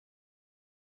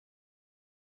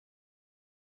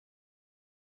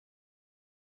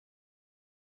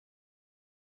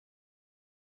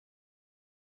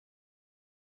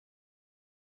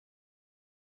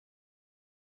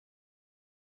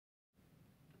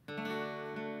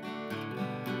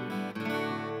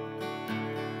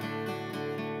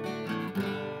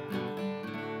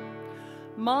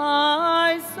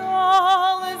My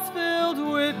soul is filled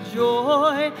with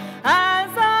joy as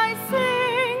I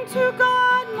sing to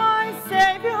God my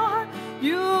Savior.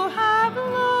 You have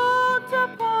looked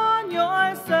upon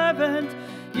your servant.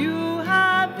 You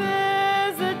have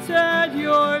visited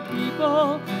your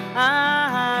people,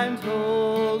 and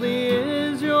holy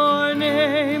is your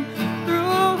name. Through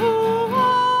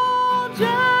all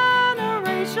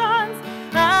generations,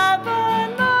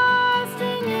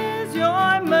 everlasting is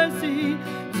your mercy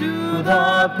to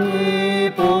the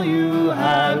people you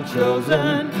have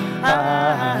chosen,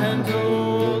 and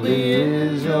holy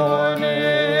is your name.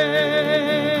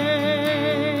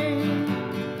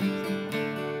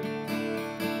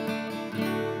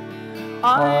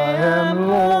 I am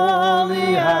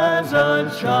lowly as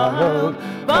a child,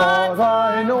 but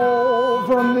I know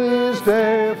from this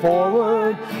day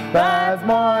forward that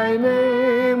my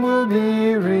name will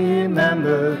be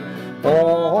remembered, for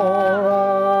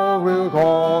all will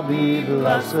call me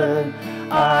blessed.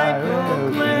 I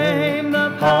proclaim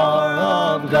the power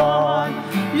of God.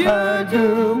 You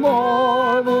do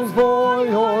marvels for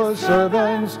your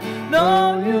servants,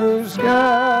 though you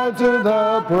scatter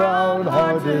the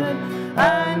proud-hearted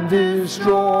and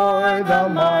destroy the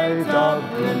might of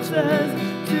princes.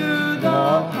 To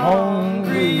the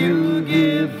hungry you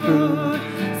give food,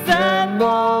 send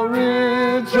the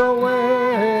rich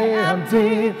away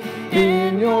empty.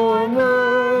 In your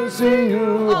mercy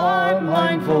you are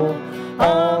mindful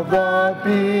of the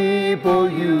people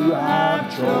you have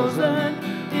chosen.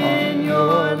 In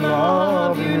your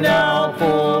love you now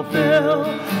fulfill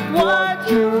what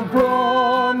you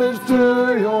promised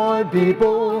to your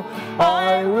people.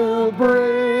 I will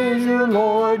praise you,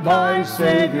 Lord, my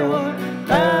Savior.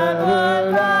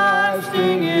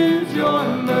 Everlasting is your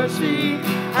mercy,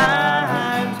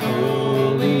 and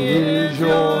holy is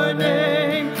your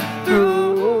name.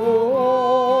 Through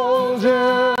all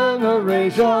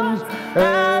generations,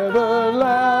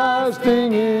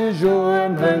 everlasting is your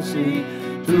mercy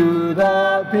to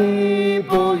the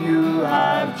people you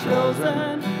have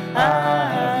chosen,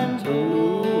 and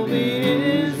holy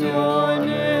is your name.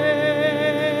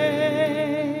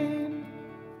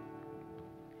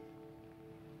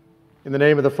 In the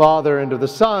name of the Father, and of the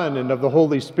Son, and of the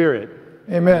Holy Spirit.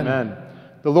 Amen. Amen.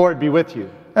 The Lord be with you.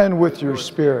 And with your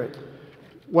spirit.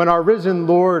 When our risen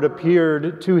Lord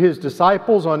appeared to his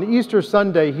disciples on Easter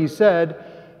Sunday, he said,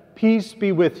 "Peace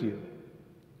be with you."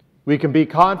 We can be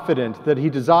confident that he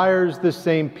desires this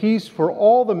same peace for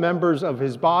all the members of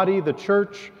his body, the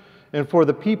church, and for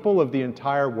the people of the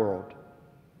entire world.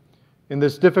 In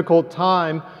this difficult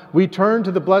time, we turn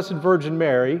to the Blessed Virgin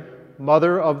Mary,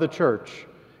 Mother of the Church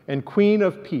and Queen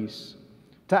of Peace,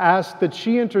 to ask that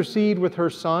she intercede with her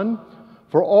Son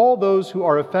for all those who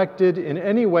are affected in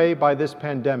any way by this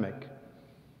pandemic.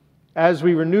 As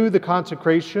we renew the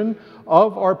consecration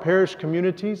of our parish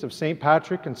communities of St.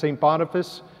 Patrick and St.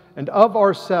 Boniface, and of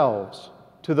ourselves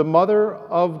to the Mother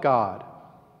of God,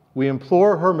 we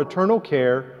implore her maternal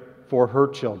care for her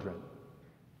children.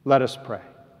 Let us pray.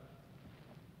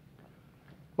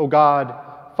 O God,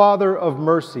 Father of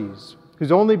mercies,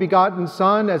 whose only begotten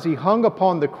Son, as he hung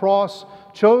upon the cross,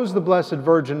 chose the Blessed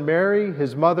Virgin Mary,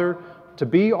 his mother, to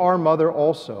be our mother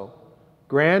also,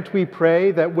 grant, we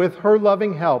pray, that with her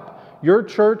loving help, your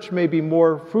church may be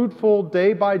more fruitful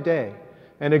day by day,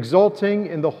 and exulting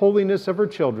in the holiness of her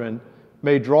children,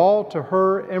 may draw to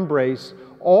her embrace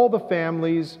all the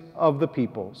families of the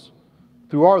peoples.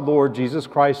 Through our Lord Jesus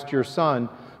Christ, your Son,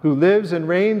 who lives and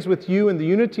reigns with you in the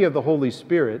unity of the Holy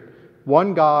Spirit,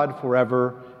 one God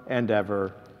forever and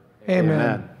ever. Amen.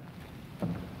 Amen.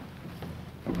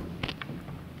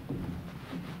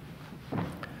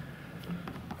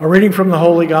 A reading from the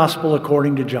Holy Gospel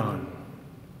according to John.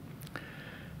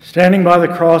 Standing by the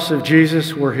cross of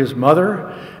Jesus were his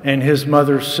mother and his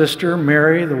mother's sister,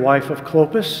 Mary, the wife of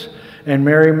Clopas, and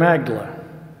Mary Magdalene.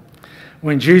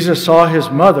 When Jesus saw his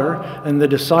mother and the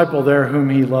disciple there whom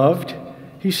he loved,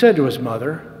 he said to his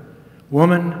mother,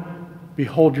 "Woman,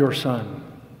 behold your son."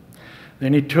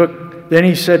 Then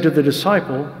he said to the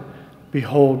disciple,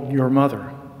 "Behold your mother."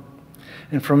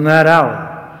 And from that hour,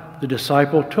 the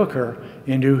disciple took her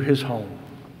into his home.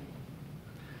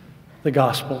 The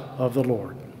Gospel of the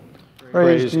Lord.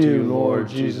 Praise to you, Lord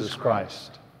Jesus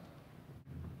Christ.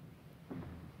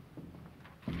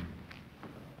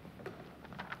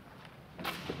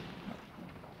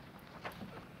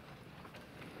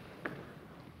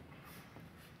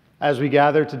 As we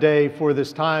gather today for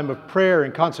this time of prayer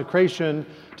and consecration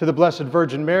to the Blessed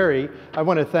Virgin Mary, I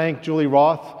want to thank Julie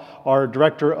Roth, our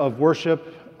Director of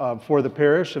Worship for the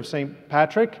parish of St.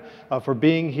 Patrick, for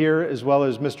being here, as well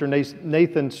as Mr.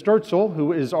 Nathan Sturzel,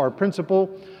 who is our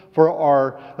principal for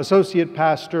our associate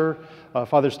pastor,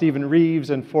 Father Stephen Reeves,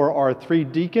 and for our 3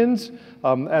 deacons,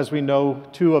 as we know,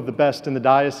 2 of the best in the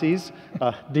diocese,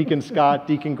 Deacon Scott,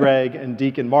 Deacon Greg, and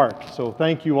Deacon Mark. So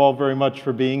thank you all very much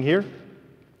for being here.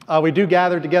 We do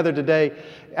gather together today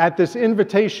at this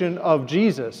invitation of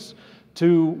Jesus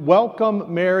to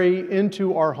welcome Mary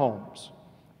into our homes.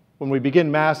 When we begin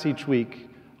Mass each week,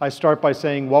 I start by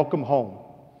saying, welcome home.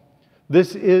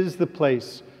 This is the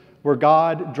place where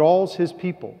God draws his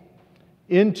people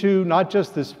into not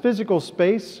just this physical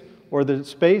space or the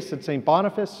space at St.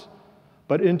 Boniface,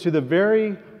 but into the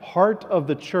very heart of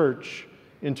the church,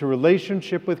 into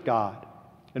relationship with God.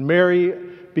 And Mary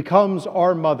becomes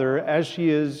our mother as she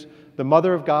is the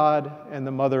mother of God and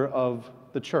the mother of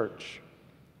the church.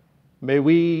 May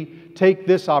we take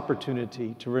this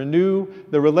opportunity to renew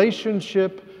the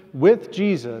relationship with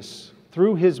Jesus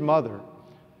through his mother,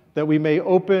 that we may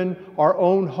open our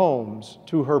own homes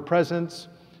to her presence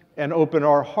and open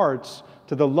our hearts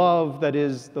to the love that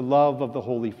is the love of the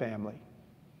Holy Family.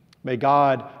 May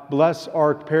God bless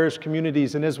our parish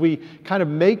communities, and as we kind of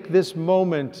make this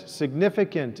moment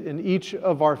significant in each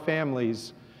of our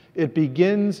families, it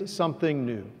begins something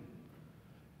new.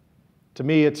 To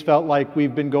me, it's felt like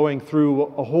we've been going through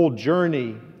a whole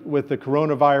journey with the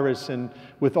coronavirus and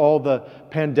with all the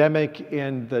pandemic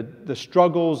and the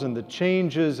struggles and the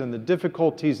changes and the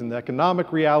difficulties and the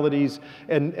economic realities,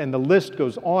 and the list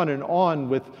goes on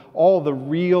with all the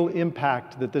real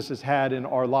impact that this has had in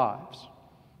our lives.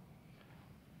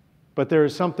 But there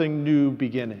is something new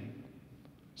beginning,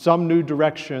 some new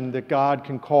direction that God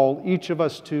can call each of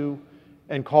us to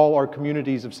and call our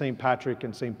communities of St. Patrick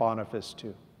and St. Boniface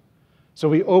to. So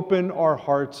we open our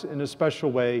hearts in a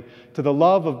special way to the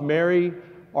love of Mary,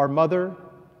 our mother,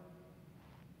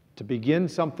 to begin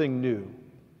something new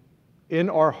in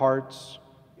our hearts,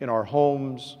 in our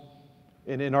homes,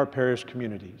 and in our parish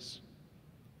communities.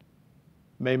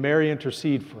 May Mary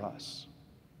intercede for us.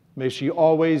 May she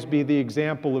always be the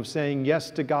example of saying yes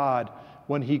to God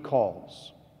when he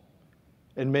calls.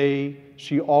 And may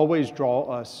she always draw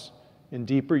us in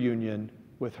deeper union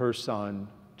with her Son,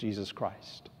 Jesus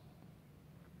Christ.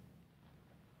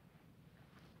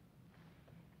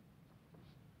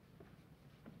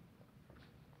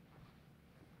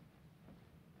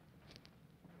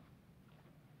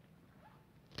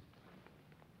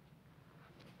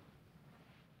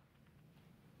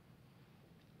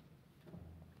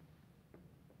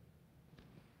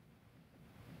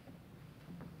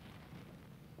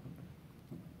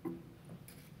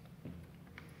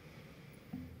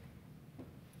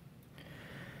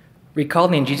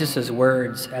 Recalling Jesus'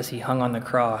 words as he hung on the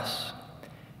cross,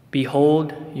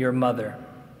 "Behold your mother,"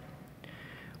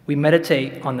 we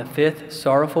meditate on the 5th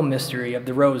sorrowful mystery of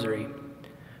the Rosary,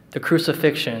 the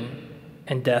crucifixion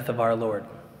and death of our Lord.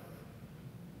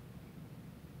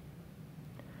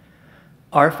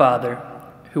 Our Father,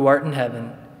 who art in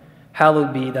heaven,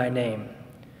 hallowed be thy name.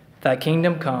 Thy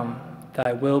kingdom come,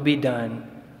 thy will be done,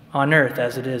 on earth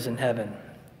as it is in heaven.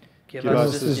 Give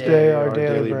us this day our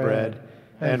daily bread,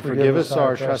 and forgive us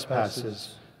our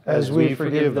trespasses, as we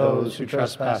forgive those who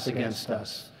trespass against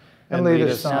us. And lead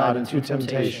us not into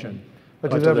temptation,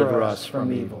 but deliver us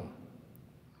from evil.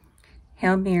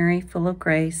 Hail Mary, full of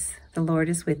grace, the Lord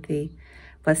is with thee.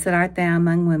 Blessed art thou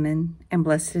among women, and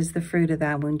blessed is the fruit of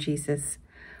thy womb, Jesus.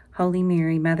 Holy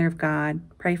Mary, Mother of God,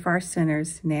 pray for our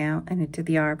sinners, now and into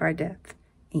the hour of our death.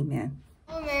 Amen.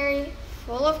 Hail Mary,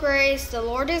 full of grace, the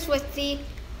Lord is with thee.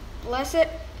 Blessed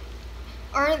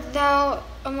art thou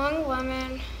among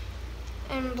women,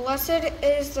 and blessed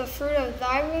is the fruit of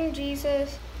thy womb,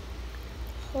 Jesus.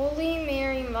 Holy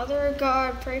Mary, Mother of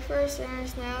God, pray for us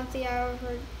sinners now at the hour of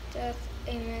our death.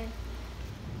 Amen.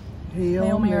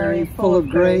 Hail Mary, full of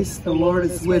grace, the Lord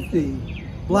is with thee.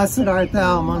 Blessed art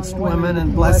thou amongst women,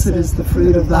 and blessed is the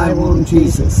fruit of thy womb,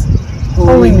 Jesus.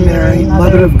 Holy Mary,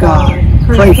 Mother of God,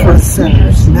 pray for us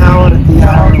sinners now and at the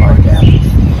hour of our death.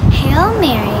 Hail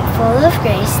Mary, full of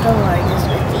grace, the Lord is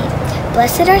with thee.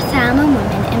 Blessed art thou among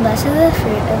women, and blessed is the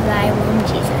fruit of thy womb,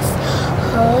 Jesus.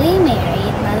 Holy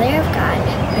Mary, Mother of God,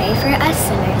 pray for us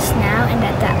sinners, now and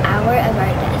at the hour of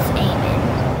our death.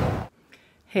 Amen.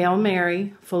 Hail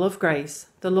Mary, full of grace,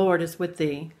 the Lord is with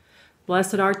thee.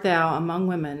 Blessed art thou among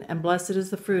women, and blessed is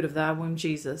the fruit of thy womb,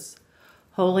 Jesus.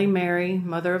 Holy Mary,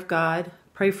 Mother of God,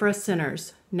 pray for us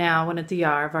sinners, now and at the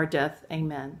hour of our death.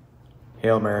 Amen.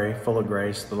 Hail Mary, full of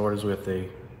grace, the Lord is with thee.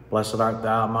 Blessed art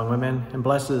thou among women, and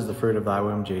blessed is the fruit of thy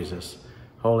womb, Jesus.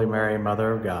 Holy Mary,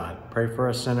 Mother of God, pray for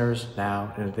us sinners,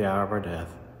 now and at the hour of our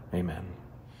death. Amen.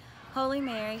 Holy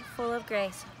Mary, full of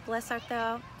grace, blessed art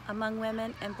thou among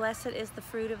women, and blessed is the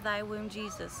fruit of thy womb,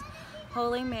 Jesus.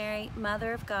 Holy Mary,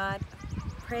 Mother of God,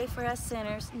 pray for us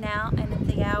sinners, now and at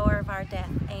the hour of our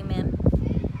death. Amen.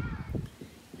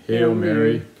 Hail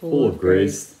Mary, full of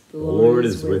grace, the Lord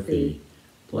is with thee.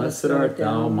 Blessed art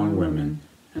thou among women,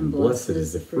 and blessed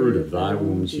is the fruit of thy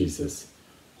womb, Jesus.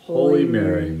 Holy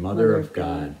Mary, Mother of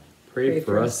God, pray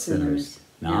for us sinners,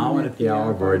 now and at the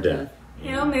hour of our death.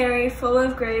 Hail Mary, full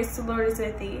of grace, the Lord is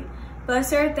with thee.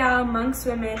 Blessed art thou amongst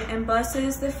women, and blessed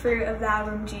is the fruit of thy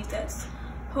womb, Jesus.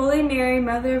 Holy Mary,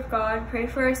 Mother of God, pray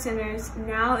for us sinners,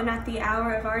 now and at the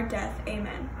hour of our death.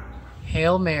 Amen.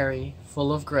 Hail Mary,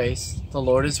 full of grace, the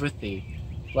Lord is with thee.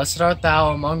 Blessed art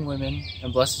thou among women,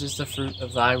 and blessed is the fruit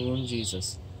of thy womb,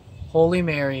 Jesus. Holy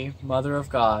Mary, Mother of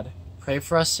God, pray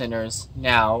for us sinners,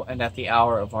 now and at the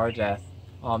hour of our death.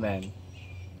 Amen.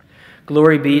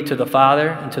 Glory be to the Father,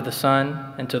 and to the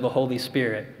Son, and to the Holy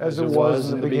Spirit. As it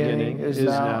was in the beginning, is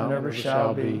now, and ever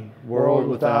shall be, world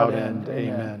without end.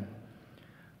 Amen.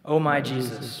 O my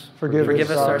Jesus, forgive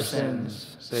us our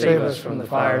sins, save us from the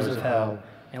fires of hell,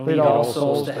 and lead all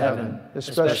souls to heaven,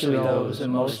 especially those in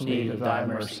most need of thy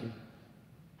mercy.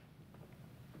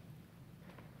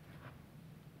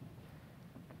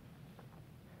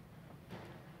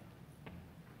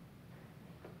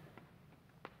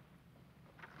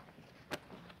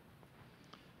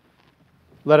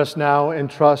 Let us now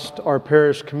entrust our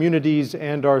parish communities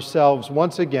and ourselves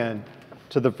once again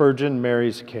to the Virgin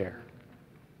Mary's care.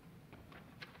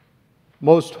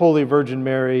 Most Holy Virgin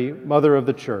Mary, Mother of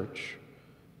the Church,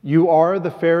 you are the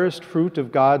fairest fruit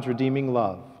of God's redeeming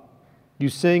love. You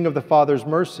sing of the Father's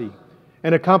mercy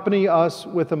and accompany us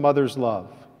with a mother's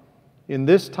love. In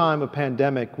this time of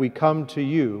pandemic, we come to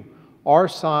you, our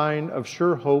sign of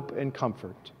sure hope and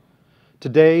comfort.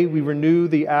 Today, we renew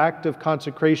the act of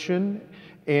consecration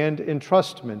and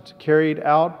entrustment carried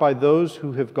out by those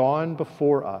who have gone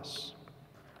before us.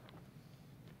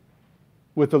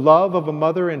 With the love of a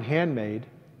mother and handmaid,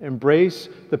 embrace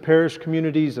the parish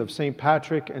communities of St.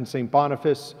 Patrick and St.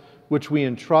 Boniface, which we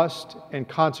entrust and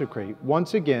consecrate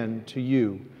once again to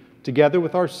you, together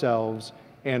with ourselves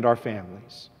and our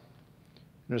families.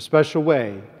 In a special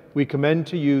way, we commend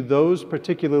to you those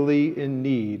particularly in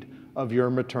need of your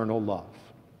maternal love.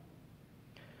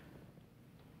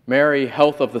 Mary,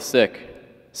 health of the sick,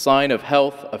 sign of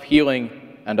health, of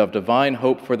healing, and of divine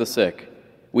hope for the sick,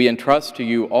 we entrust to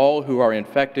you all who are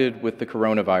infected with the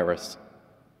coronavirus.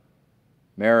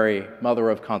 Mary, Mother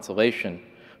of Consolation,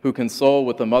 who console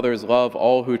with a mother's love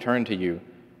all who turn to you,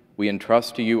 we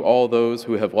entrust to you all those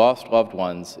who have lost loved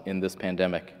ones in this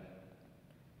pandemic.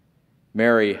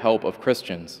 Mary, help of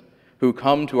Christians, who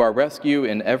come to our rescue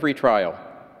in every trial,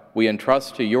 we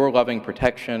entrust to your loving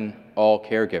protection all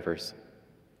caregivers.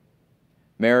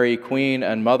 Mary, Queen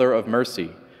and Mother of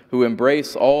Mercy, who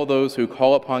embrace all those who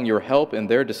call upon your help in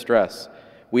their distress,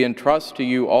 we entrust to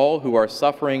you all who are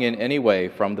suffering in any way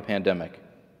from the pandemic.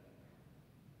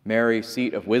 Mary,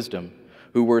 Seat of Wisdom,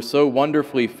 who were so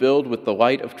wonderfully filled with the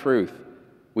light of truth,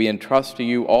 we entrust to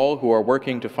you all who are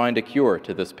working to find a cure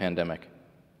to this pandemic.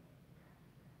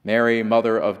 Mary,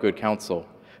 Mother of Good Counsel,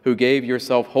 who gave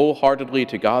yourself wholeheartedly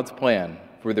to God's plan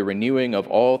for the renewing of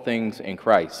all things in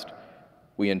Christ,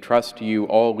 we entrust to you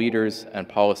all leaders and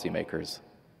policymakers.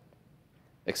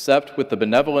 Accept with the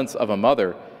benevolence of a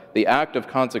mother the act of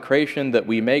consecration that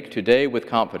we make today with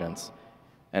confidence,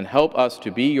 and help us to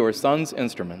be your Son's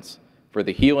instruments for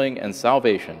the healing and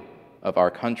salvation of our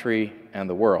country and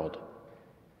the world.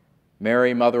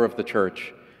 Mary, Mother of the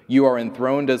Church, you are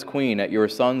enthroned as Queen at your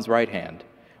Son's right hand.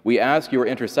 We ask your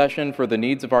intercession for the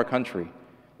needs of our country,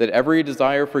 that every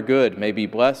desire for good may be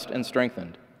blessed and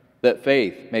strengthened, that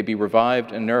faith may be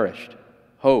revived and nourished,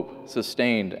 hope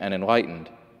sustained and enlightened,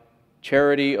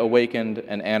 charity awakened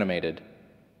and animated.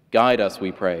 Guide us,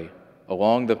 we pray,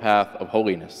 along the path of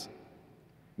holiness.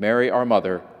 Mary, our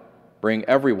Mother, bring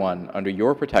everyone under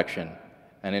your protection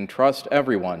and entrust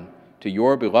everyone to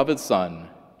your beloved Son,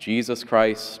 Jesus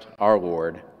Christ, our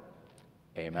Lord.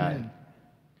 Amen.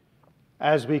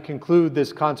 As we conclude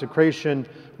this consecration,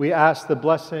 we ask the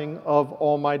blessing of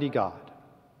Almighty God.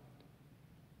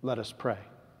 Let us pray.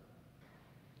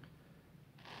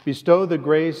 Bestow the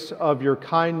grace of your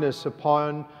kindness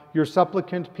upon your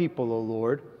supplicant people, O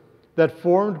Lord, that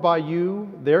formed by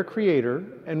you, their Creator,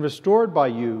 and restored by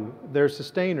you, their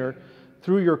Sustainer,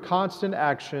 through your constant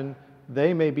action,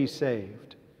 they may be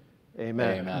saved.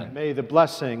 Amen. Amen. May the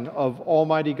blessing of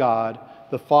Almighty God,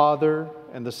 the Father,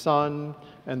 and the Son,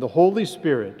 and the Holy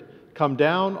Spirit come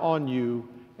down on you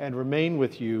and remain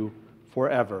with you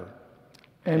forever.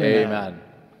 Amen. Amen.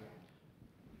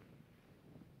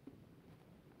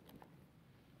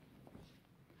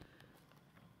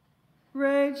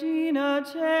 Regina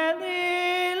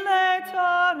Celi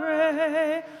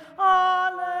Letare,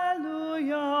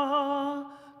 Alleluia.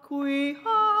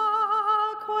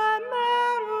 quia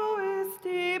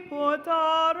meruisti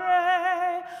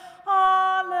portare,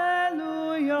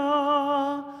 alleluia.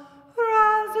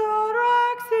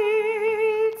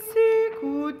 Resurrexit,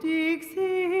 sicut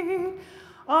dixit,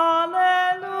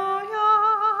 alleluia.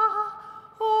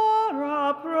 Ora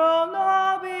pro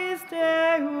nobis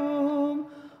Deum,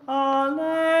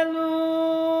 alleluia.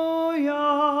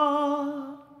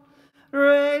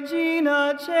 Regina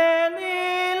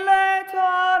Celi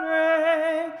letare,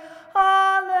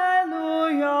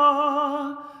 alleluia.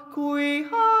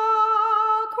 Quia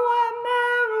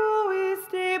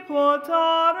meruisti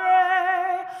portare,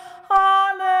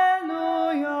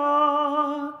 alleluia.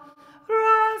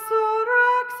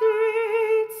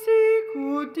 Resurrexit,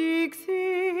 sicut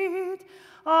dixit,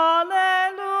 alleluia.